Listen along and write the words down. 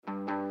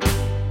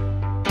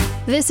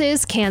This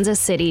is Kansas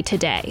City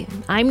Today.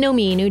 I'm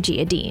Nomin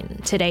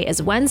Ujiyediin. Today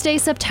is Wednesday,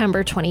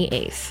 September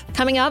 28th.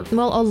 Coming up,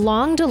 will a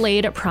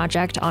long-delayed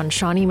project on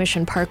Shawnee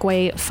Mission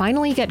Parkway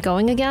finally get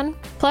going again?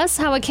 Plus,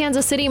 how a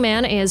Kansas City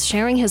man is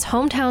sharing his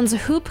hometown's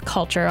hoop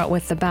culture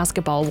with the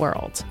basketball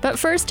world. But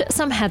first,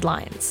 some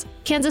headlines.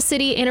 Kansas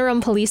City Interim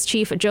Police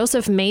Chief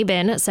Joseph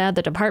Mabin said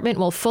the department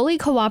will fully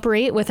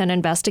cooperate with an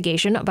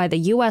investigation by the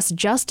U.S.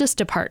 Justice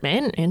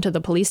Department into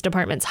the police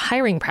department's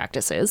hiring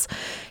practices.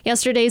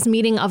 Yesterday's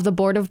meeting of the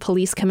Board of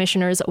Police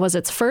Commissioners was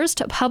its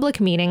first public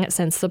meeting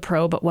since the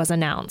probe was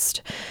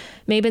announced.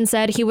 Mabin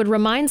said he would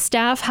remind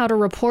staff how to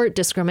report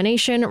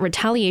discrimination,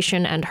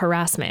 retaliation, and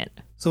harassment.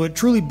 So it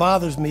truly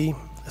bothers me,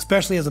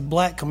 especially as a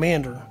black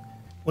commander,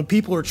 when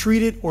people are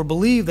treated or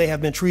believe they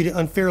have been treated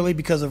unfairly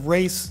because of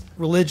race,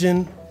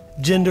 religion,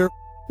 gender.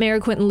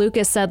 Mayor Quinton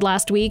Lucas said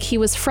last week he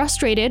was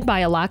frustrated by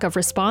a lack of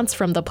response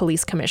from the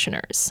police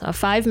commissioners, a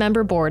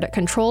 5-member board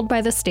controlled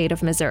by the state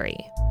of Missouri.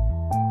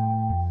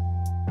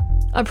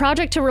 A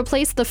project to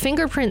replace the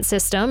fingerprint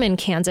system in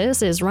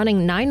Kansas is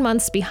running 9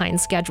 months behind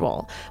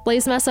schedule.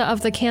 Blaise Mesa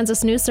of the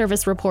Kansas News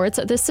Service reports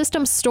the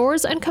system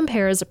stores and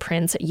compares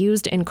prints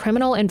used in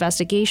criminal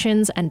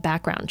investigations and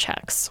background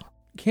checks.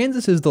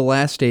 Kansas is the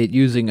last state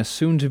using a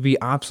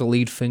soon-to-be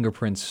obsolete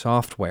fingerprint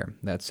software.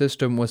 That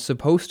system was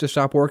supposed to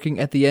stop working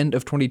at the end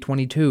of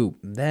 2022.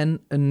 Then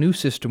a new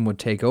system would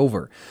take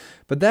over.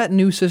 But that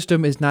new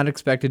system is not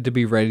expected to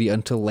be ready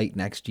until late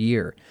next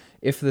year.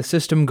 If the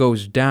system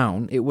goes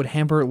down, it would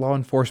hamper law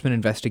enforcement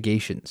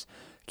investigations.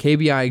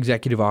 KBI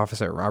Executive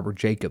Officer Robert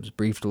Jacobs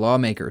briefed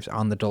lawmakers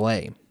on the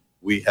delay.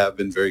 We have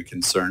been very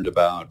concerned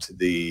about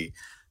the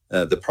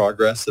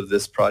progress of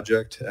this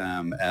project.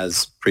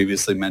 As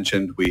previously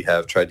mentioned, we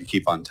have tried to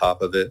keep on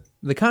top of it.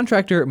 The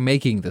contractor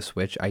making the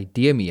switch,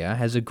 IdeaMia,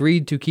 has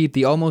agreed to keep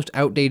the almost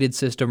outdated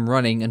system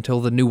running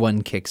until the new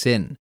one kicks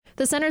in.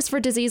 The Centers for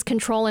Disease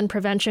Control and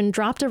Prevention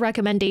dropped a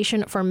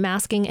recommendation for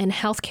masking in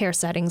healthcare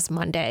settings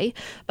Monday,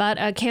 but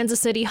a Kansas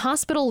City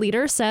hospital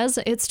leader says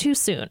it's too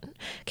soon.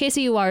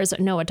 KCUR's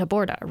Noah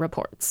Taborda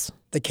reports.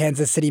 The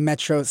Kansas City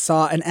Metro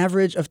saw an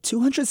average of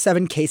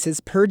 207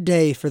 cases per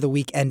day for the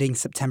week ending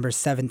September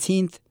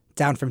 17th,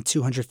 down from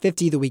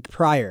 250 the week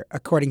prior,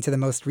 according to the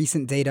most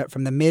recent data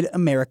from the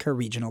Mid-America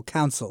Regional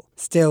Council.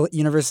 Still,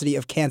 University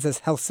of Kansas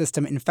Health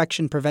System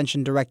Infection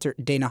Prevention Director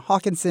Dana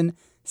Hawkinson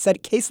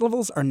said case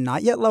levels are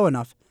not yet low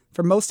enough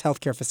for most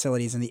healthcare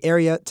facilities in the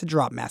area to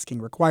drop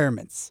masking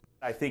requirements.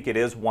 I think it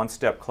is one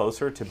step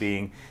closer to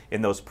being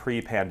in those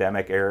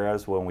pre-pandemic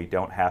eras when we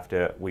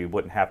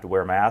wouldn't have to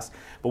wear masks,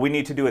 but we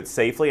need to do it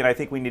safely, and I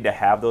think we need to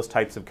have those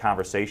types of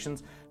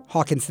conversations.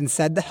 Hawkinson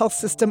said the health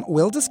system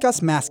will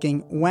discuss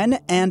masking when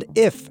and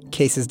if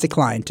cases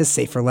decline to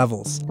safer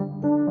levels.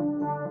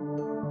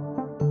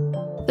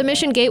 The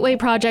Mission Gateway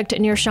project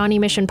near Shawnee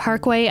Mission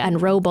Parkway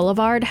and Rowe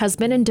Boulevard has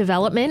been in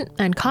development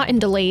and caught in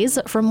delays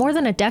for more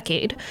than a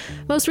decade.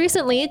 Most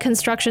recently,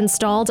 construction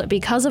stalled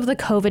because of the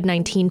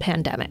COVID-19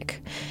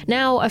 pandemic.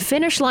 Now, a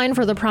finish line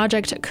for the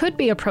project could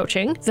be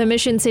approaching. The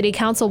Mission City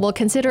Council will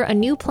consider a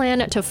new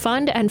plan to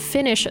fund and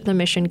finish the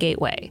Mission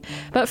Gateway.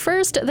 But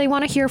first, they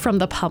want to hear from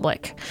the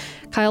public.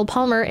 Kyle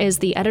Palmer is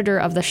the editor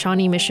of the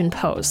Shawnee Mission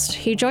Post.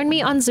 He joined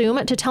me on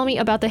Zoom to tell me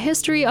about the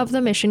history of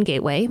the Mission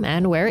Gateway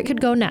and where it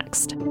could go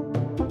next.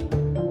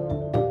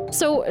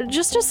 So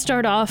just to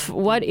start off,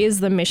 what is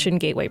the Mission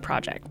Gateway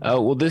project?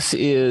 Well, this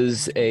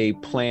is a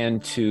plan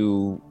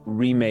to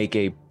remake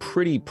a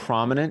pretty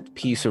prominent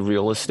piece of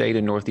real estate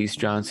in Northeast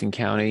Johnson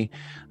County.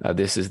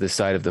 This is the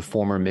site of the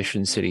former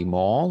Mission City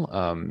Mall,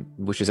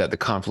 which is at the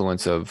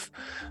confluence of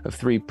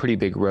 3 pretty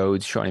big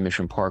roads: Shawnee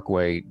Mission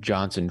Parkway,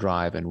 Johnson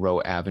Drive, and Rowe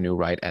Avenue,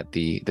 right at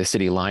the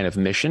city line of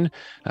Mission,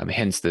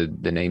 hence the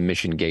name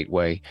Mission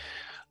Gateway.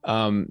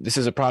 This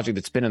is a project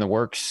that's been in the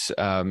works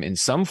in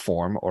some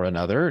form or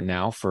another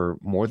now for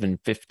more than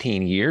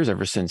 15 years,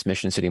 ever since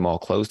Mission City Mall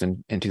closed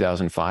in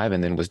 2005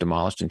 and then was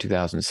demolished in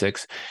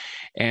 2006.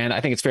 And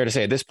I think it's fair to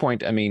say at this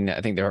point, I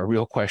think there are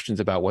real questions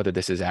about whether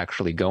this is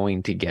actually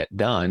going to get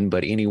done,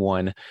 but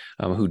anyone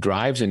who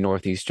drives in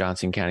Northeast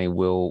Johnson County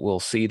will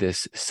see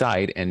this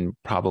site and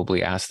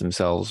probably ask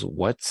themselves,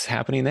 what's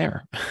happening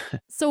there?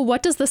 So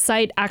what does the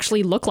site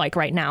actually look like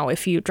right now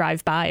if you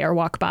drive by or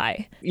walk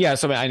by? Yeah,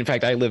 so in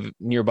fact, I live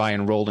nearby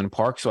in Roldan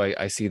Park, so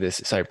I see this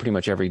site pretty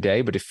much every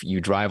day. But if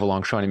you drive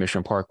along Shawnee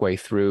Mission Parkway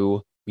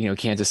through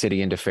Kansas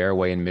City into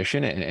Fairway and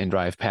Mission and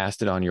drive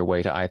past it on your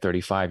way to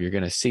I-35, you're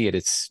going to see it.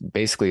 It's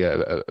basically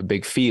a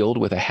big field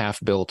with a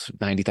half-built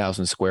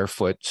 90,000 square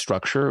foot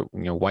structure,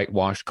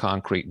 whitewashed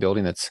concrete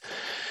building that's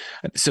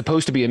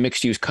supposed to be a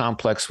mixed-use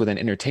complex with an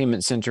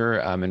entertainment center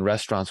and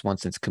restaurants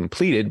once it's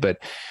completed. But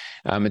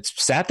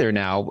it's sat there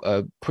now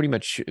pretty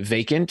much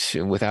vacant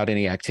without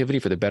any activity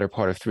for the better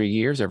part of 3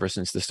 years, ever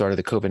since the start of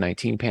the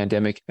COVID-19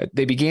 pandemic.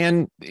 They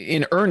began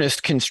in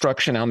earnest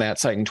construction on that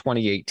site in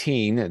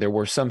 2018. There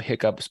were some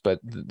hiccups, but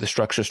the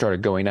structure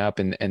started going up.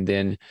 And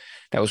then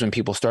that was when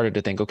people started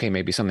to think, okay,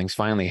 maybe something's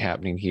finally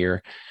happening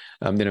here.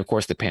 Then, of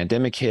course, the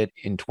pandemic hit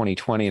in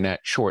 2020, and that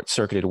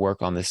short-circuited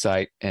work on the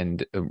site.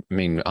 And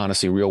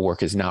honestly, real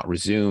work has not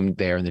resumed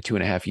there in the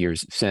 2.5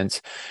 years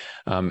since.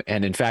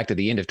 And in fact, at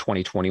the end of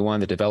 2021,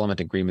 the development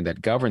agreement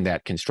that governed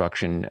that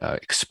construction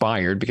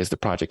expired because the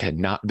project had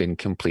not been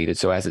completed.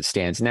 So as it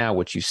stands now,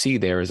 what you see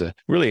there is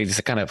really just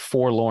a kind of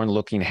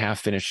forlorn-looking,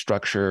 half-finished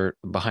structure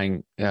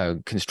behind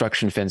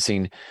construction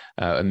fencing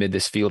amid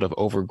this field of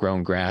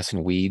overgrown grass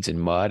and weeds and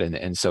mud.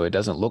 And so it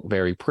doesn't look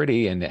very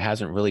pretty, and it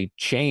hasn't really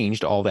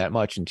changed all that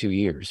much in 2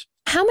 years.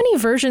 How many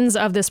versions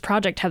of this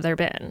project have there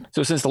been?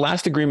 So since the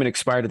last agreement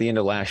expired at the end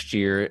of last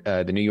year,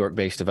 the New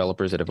York-based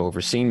developers that have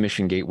overseen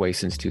Mission Gateway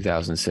since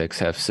 2006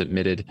 have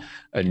submitted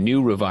a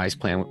new revised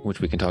plan, which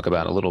we can talk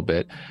about in a little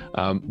bit.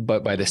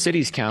 But by the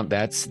city's count,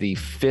 that's the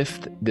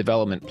 5th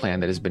development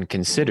plan that has been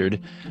considered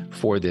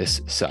for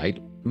this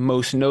site.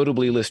 Most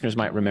notably, listeners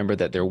might remember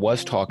that there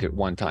was talk at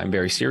one time,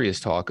 very serious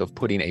talk, of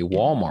putting a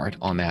Walmart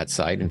on that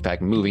site. In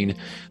fact, moving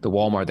the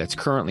Walmart that's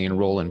currently in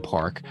Roland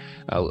Park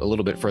a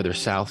little bit further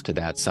south to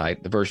that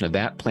site. The version of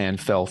that plan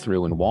fell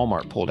through and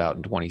Walmart pulled out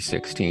in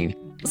 2016.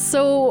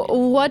 So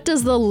what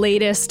does the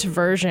latest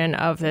version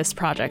of this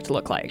project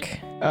look like?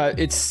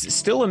 It's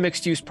still a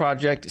mixed-use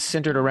project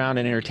centered around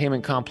an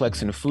entertainment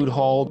complex and a food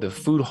hall. The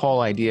food hall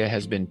idea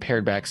has been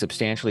pared back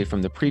substantially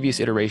from the previous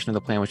iteration of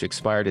the plan, which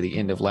expired at the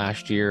end of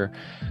last year.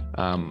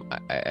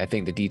 I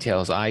think the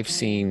details I've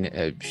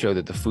seen show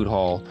that the food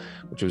hall,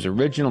 which was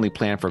originally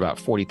planned for about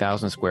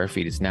 40,000 square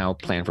feet, is now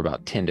planned for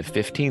about 10 to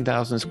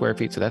 15,000 square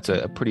feet. So that's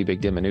a pretty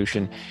big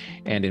diminution.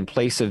 And in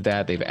place of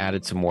that, they've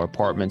added some more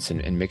apartments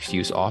and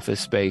mixed-use office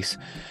space.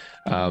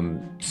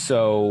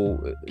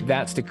 So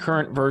that's the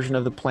current version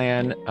of the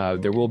plan.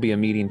 There will be a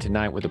meeting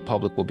tonight where the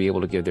public will be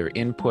able to give their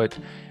input,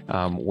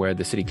 where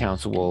the city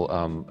council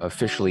will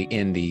officially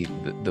end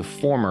the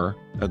former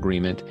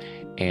agreement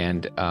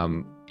and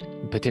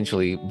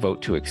potentially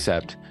vote to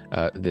accept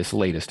this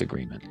latest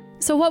agreement.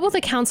 So what will the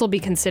council be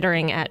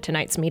considering at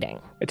tonight's meeting?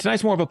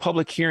 Tonight's more of a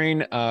public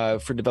hearing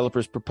for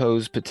developers'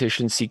 proposed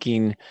petition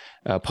seeking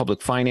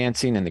public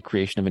financing and the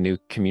creation of a new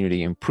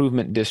community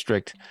improvement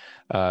district.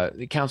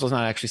 The council is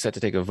not actually set to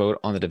take a vote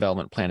on the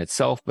development plan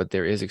itself, but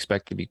there is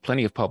expected to be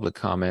plenty of public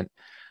comment.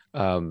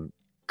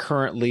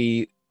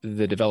 Currently,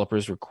 the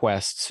developers'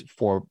 requests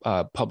for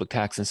public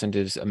tax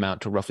incentives amount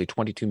to roughly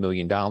 $22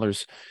 million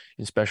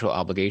in special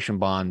obligation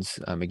bonds,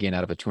 again,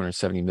 out of a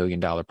 $270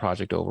 million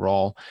project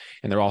overall.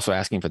 And they're also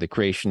asking for the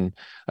creation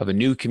of a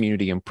new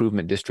community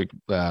improvement district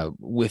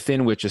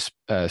within which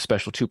a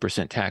special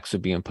 2% tax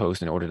would be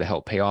imposed in order to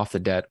help pay off the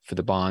debt for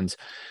the bonds.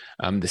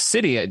 The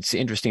city, it's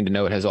interesting to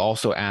note, has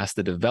also asked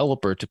the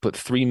developer to put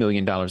 $3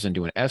 million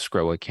into an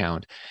escrow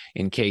account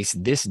in case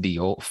this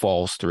deal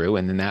falls through,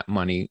 and then that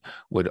money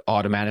would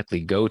automatically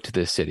go to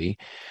the city.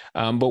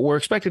 But we're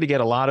expected to get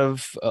a lot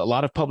of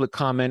public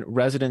comment.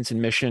 Residents in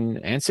Mission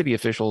and city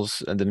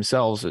officials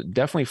themselves are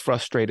definitely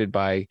frustrated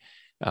by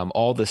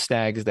all the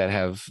snags that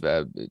have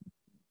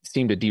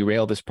seemed to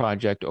derail this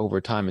project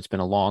over time. It's been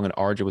a long and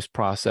arduous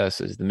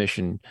process. As the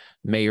Mission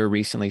mayor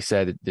recently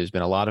said, there's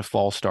been a lot of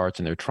false starts,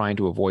 and they're trying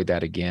to avoid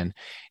that again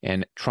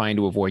and trying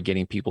to avoid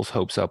getting people's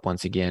hopes up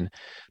once again.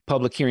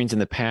 Public hearings in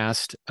the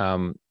past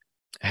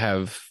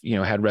have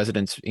had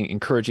residents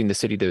encouraging the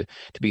city to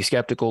be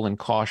skeptical and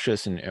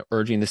cautious, and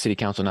urging the city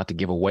council not to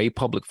give away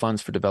public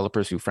funds for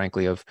developers who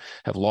frankly have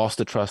lost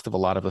the trust of a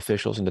lot of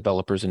officials and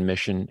developers in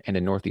Mission and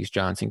in Northeast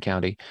Johnson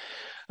County.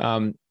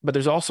 But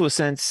there's also a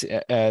sense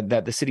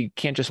that the city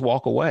can't just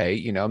walk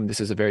away. This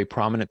is a very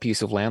prominent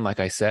piece of land, like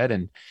I said,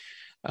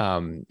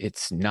 and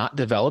it's not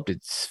developed.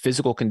 Its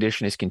physical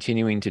condition is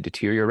continuing to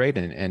deteriorate,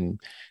 and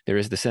there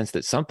is the sense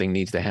that something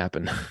needs to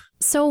happen.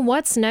 So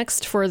what's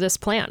next for this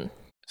plan?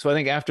 So I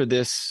think after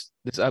this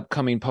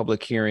upcoming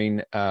public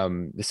hearing,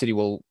 the city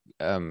will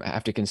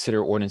have to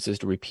consider ordinances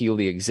to repeal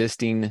the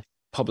existing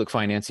public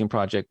financing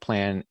project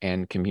plan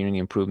and community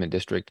improvement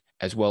district,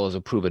 as well as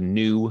approve a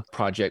new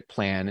project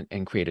plan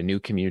and create a new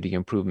community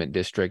improvement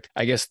district.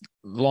 I guess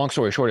long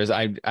story short is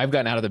I've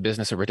gotten out of the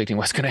business of predicting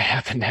what's going to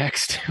happen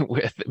next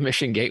with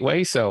Mission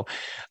Gateway. So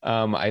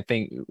I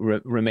think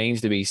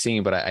remains to be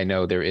seen, but I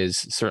know there is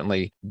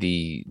certainly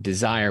the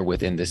desire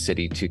within the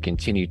city to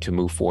continue to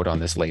move forward on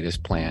this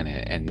latest plan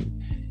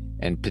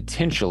and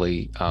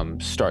potentially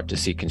start to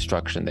see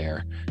construction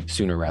there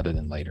sooner rather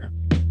than later.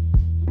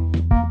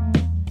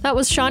 That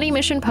was Shawnee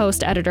Mission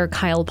Post editor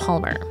Kyle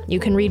Palmer.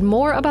 You can read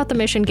more about the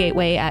Mission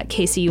Gateway at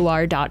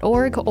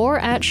kcur.org or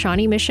at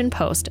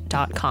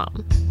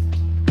shawneemissionpost.com.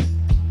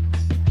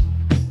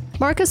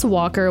 Marcus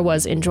Walker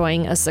was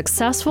enjoying a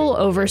successful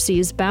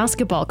overseas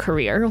basketball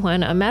career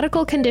when a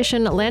medical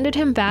condition landed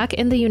him back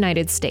in the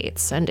United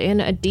States and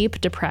in a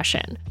deep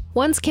depression.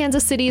 Once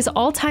Kansas City's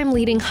all-time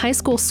leading high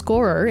school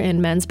scorer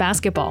in men's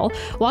basketball,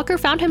 Walker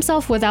found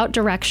himself without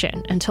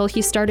direction until he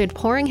started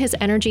pouring his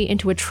energy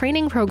into a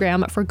training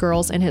program for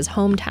girls in his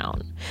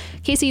hometown.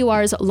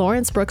 KCUR's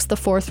Lawrence Brooks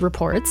IV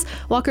reports,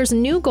 Walker's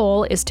new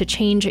goal is to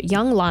change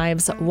young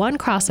lives one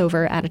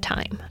crossover at a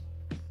time.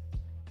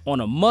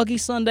 On a muggy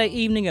Sunday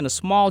evening in a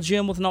small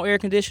gym with no air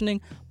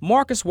conditioning,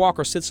 Marcus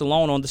Walker sits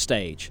alone on the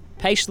stage.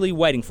 patiently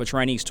waiting for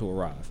trainees to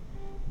arrive.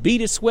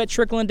 Beaded sweat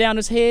trickling down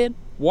his head,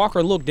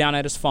 Walker looked down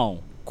at his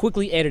phone,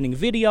 quickly editing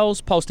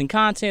videos, posting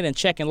content, and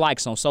checking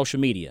likes on social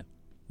media.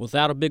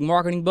 Without a big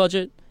marketing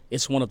budget,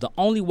 it's one of the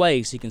only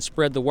ways he can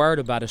spread the word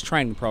about his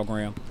training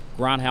program,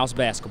 Grindhouse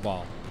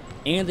Basketball,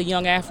 and the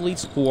young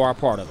athletes who are a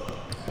part of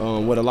it.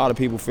 What a lot of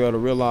people fail to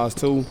realize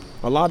too,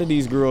 a lot of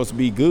these girls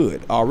be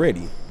good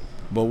already,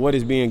 but what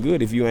is being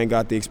good if you ain't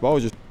got the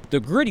exposure? The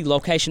gritty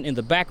location in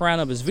the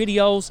background of his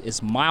videos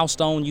is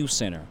Milestone Youth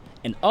Center,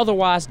 an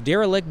otherwise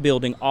derelict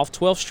building off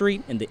 12th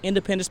Street in the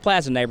Independence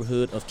Plaza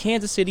neighborhood of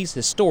Kansas City's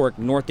historic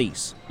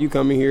Northeast. You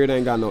come in here, it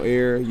ain't got no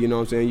air, you know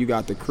what I'm saying? You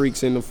got the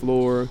creaks in the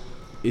floor.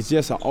 It's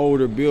just an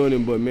older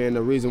building, but man,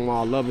 the reason why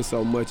I love it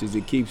so much is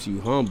it keeps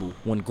you humble.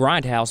 When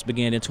Grindhouse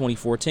began in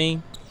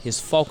 2014, his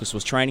focus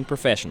was training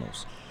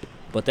professionals.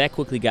 But that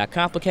quickly got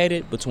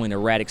complicated between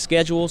erratic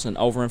schedules and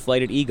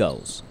overinflated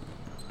egos.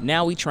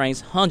 Now he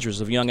trains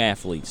hundreds of young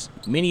athletes,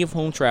 many of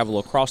whom travel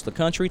across the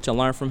country to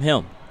learn from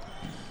him.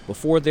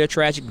 Before their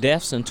tragic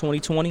deaths in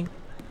 2020,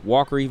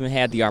 Walker even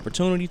had the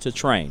opportunity to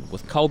train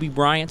with Kobe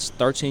Bryant's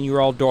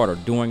 13-year-old daughter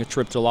during a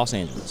trip to Los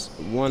Angeles.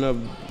 One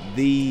of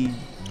the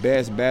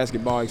best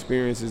basketball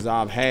experiences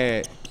I've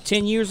had.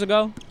 10 years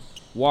ago,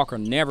 Walker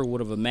never would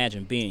have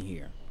imagined being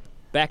here.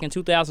 Back in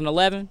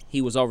 2011,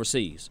 he was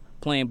overseas,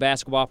 playing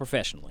basketball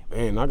professionally.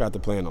 Man, I got to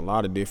play in a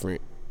lot of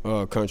different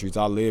countries.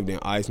 I lived in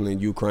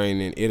Iceland, Ukraine,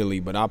 and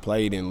Italy, but I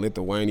played in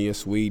Lithuania,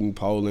 Sweden,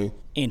 Poland.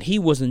 And he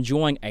was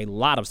enjoying a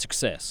lot of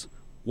success.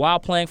 While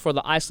playing for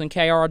the Iceland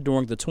KR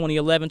during the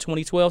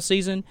 2011-2012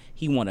 season,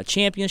 he won a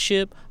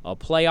championship, a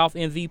playoff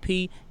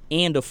MVP,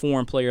 and a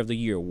Foreign Player of the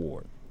Year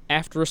award.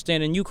 After a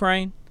stint in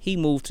Ukraine, he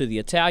moved to the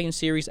Italian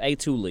Series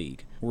A2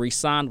 League, where he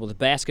signed with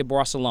Basket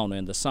Barcelona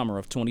in the summer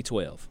of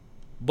 2012.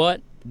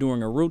 But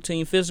during a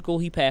routine physical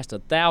he passed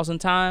 1,000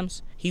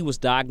 times, he was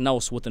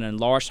diagnosed with an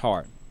enlarged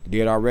heart.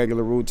 Did our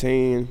regular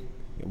routine,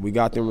 we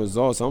got them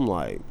results. I'm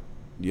like,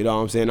 you know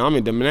what I'm saying? I'm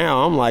in them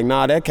now. I'm like,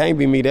 nah, that can't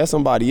be me. That's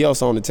somebody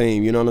else on the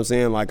team. You know what I'm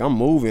saying? Like, I'm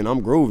moving,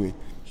 I'm grooving.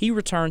 He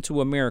returned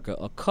to America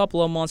a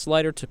couple of months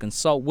later to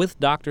consult with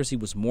doctors he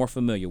was more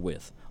familiar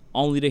with,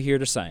 only to hear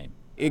the same.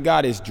 It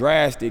got as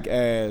drastic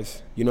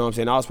as, you know what I'm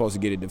saying, I was supposed to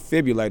get a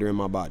defibrillator in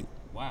my body.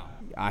 Wow.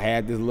 I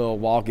had this little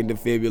walking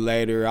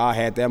defibrillator. I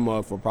had that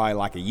mug for probably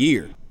like a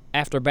year.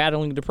 After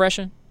battling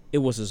depression, it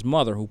was his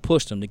mother who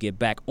pushed him to get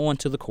back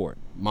onto the court.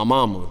 My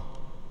mama,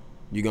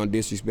 you gonna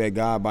disrespect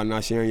God by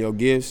not sharing your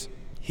gifts?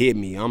 Hit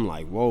me. I'm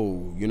like,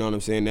 whoa, you know what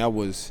I'm saying? That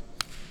was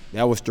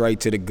straight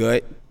to the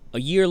gut. A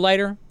year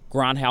later,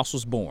 Grindhouse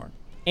was born.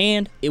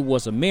 And it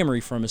was a memory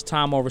from his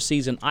time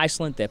overseas in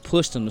Iceland that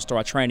pushed him to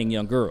start training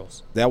young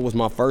girls. That was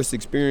my first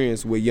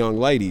experience with young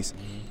ladies.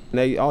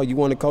 They, oh, you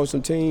want to coach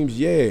some teams?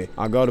 Yeah.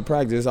 I go to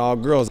practice, it's all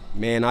girls.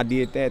 Man, I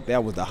did that.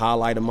 That was the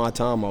highlight of my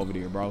time over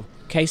there, bro.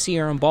 Casey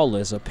Arambola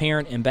is a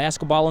parent and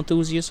basketball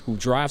enthusiast who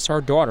drives her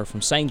daughter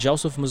from St.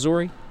 Joseph,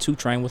 Missouri to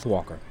train with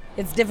Walker.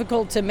 It's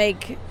difficult to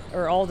make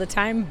or all the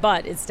time,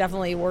 but it's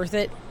definitely worth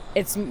it.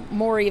 It's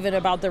more even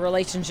about the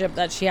relationship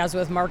that she has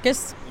with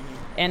Marcus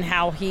and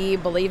how he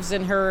believes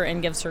in her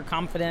and gives her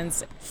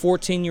confidence.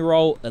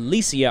 14-year-old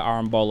Alicia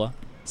Arambola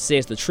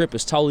says the trip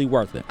is totally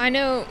worth it. I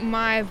know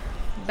my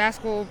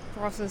basketball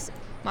process,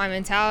 my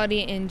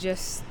mentality, and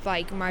just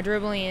like my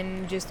dribbling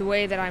and just the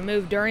way that I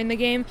move during the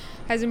game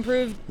has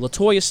improved.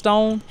 LaToya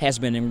Stone has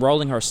been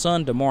enrolling her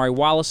son Damari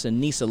Wallace and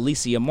niece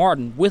Alicia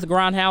Martin with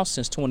Grindhouse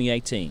since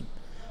 2018.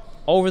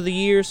 Over the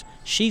years,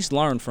 she's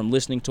learned from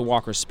listening to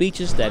Walker's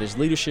speeches that his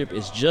leadership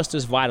is just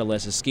as vital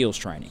as his skills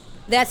training.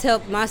 That's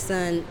helped my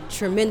son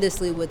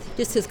tremendously with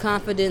just his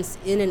confidence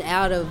in and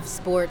out of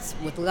sports,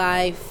 with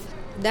life.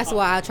 That's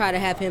why I try to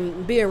have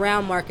him be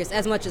around Marcus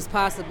as much as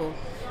possible,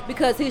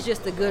 because he's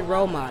just a good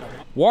role model.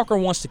 Walker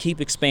wants to keep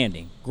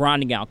expanding,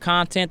 grinding out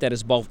content that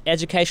is both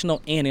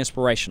educational and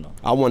inspirational.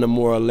 I want to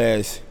more or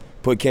less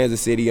put Kansas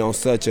City on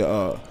such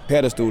a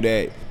pedestal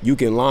that you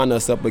can line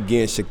us up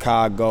against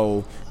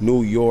Chicago,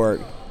 New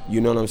York, you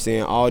know what I'm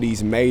saying, all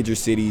these major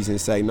cities and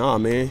say, nah,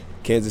 man,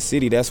 Kansas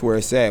City, that's where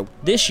it's at.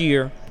 This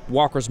year,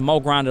 Walker's Mo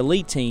Grind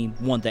Elite team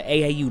won the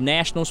AAU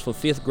Nationals for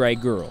 5th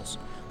grade girls.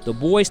 The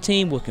boys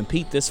team will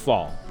compete this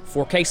fall.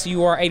 For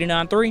KCUR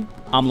 89.3,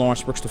 I'm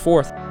Lawrence Brooks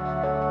IV.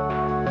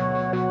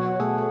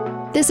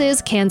 This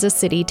is Kansas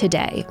City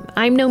Today.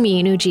 I'm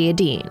Nomin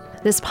Ujiyediin.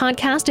 This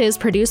podcast is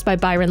produced by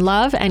Byron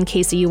Love and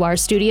KCUR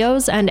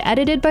Studios and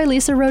edited by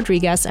Lisa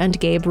Rodriguez and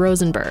Gabe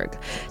Rosenberg.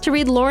 To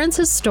read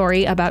Lawrence's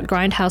story about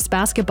Grindhouse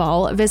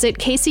basketball, visit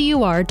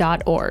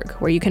kcur.org,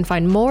 where you can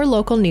find more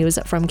local news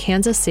from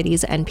Kansas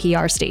City's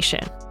NPR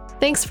station.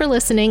 Thanks for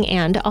listening,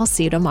 and I'll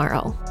see you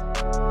tomorrow.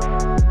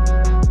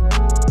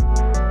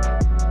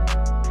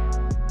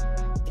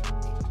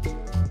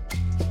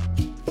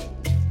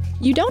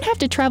 You don't have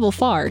to travel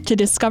far to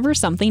discover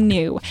something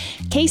new.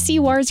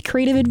 KCUR's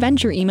Creative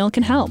Adventure email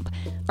can help.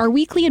 Our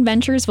weekly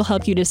adventures will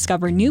help you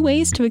discover new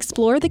ways to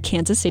explore the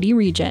Kansas City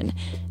region.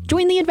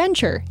 Join the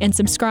adventure and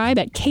subscribe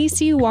at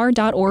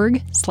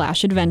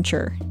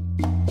kcur.org/adventure.